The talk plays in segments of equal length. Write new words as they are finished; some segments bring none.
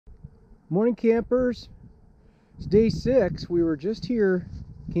Morning, campers. It's day 6. We were just here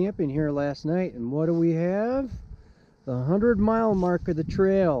camping here last night, and what do we have? The 100-mile mark of the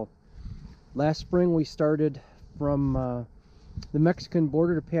trail. Last spring we started from the Mexican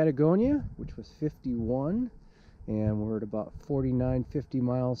border to Patagonia, which was 51, and we're at about 49, 50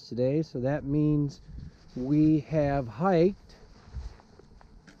 miles today. So that means we have hiked,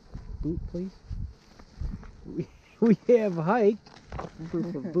 boot please, we have hiked,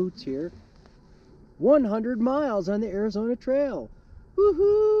 proof of boots here, 100 miles on the Arizona Trail.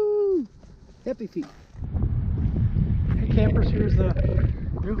 Woohoo! Happy feet. Hey campers, here's the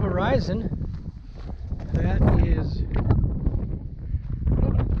New Horizon. That is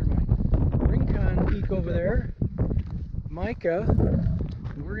Rincon Peak over there. Micah.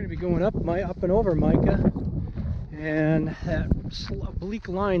 We're going to be going up and over Micah. And that oblique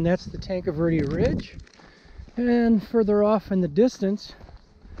line, that's the Tanque Verde Ridge. And further off in the distance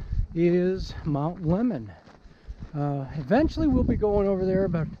is Mount Lemmon. Eventually we'll be going over there,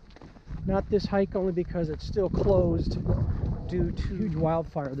 but not this hike, only because it's still closed due to huge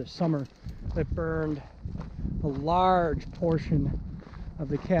wildfire this summer that burned a large portion of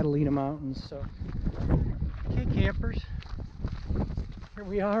the Catalina Mountains. So, okay campers, here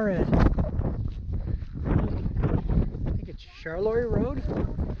we are at, I think it's Charolais Rd.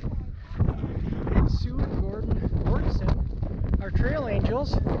 And Sue and Gordon Borgeson, our trail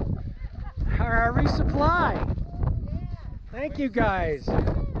angels, are our resupply. Thank you guys.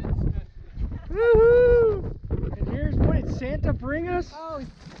 Woohoo! And here's, what did Santa bring us? Oh,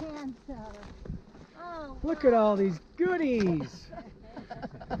 Santa. Oh, look at all these goodies.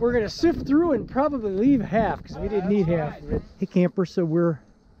 We're gonna sift through and probably leave half because we didn't need half of it. Hey campers, so we're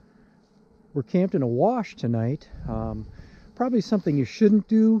camped in a wash tonight. Probably something you shouldn't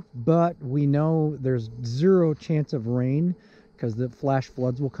do, but we know there's 0 chance of rain because the flash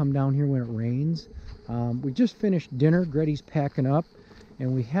floods will come down here when it rains. We just finished dinner. Gretty's packing up,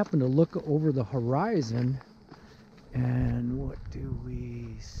 and we happen to look over the horizon, and what do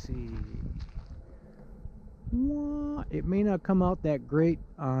we see? What? It may not come out that great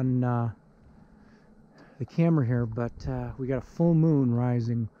on the camera here, but we got a full moon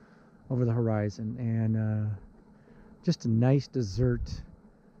rising over the horizon, and just a nice dessert.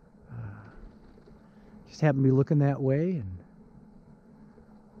 Just happened to be looking that way, and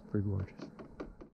pretty gorgeous.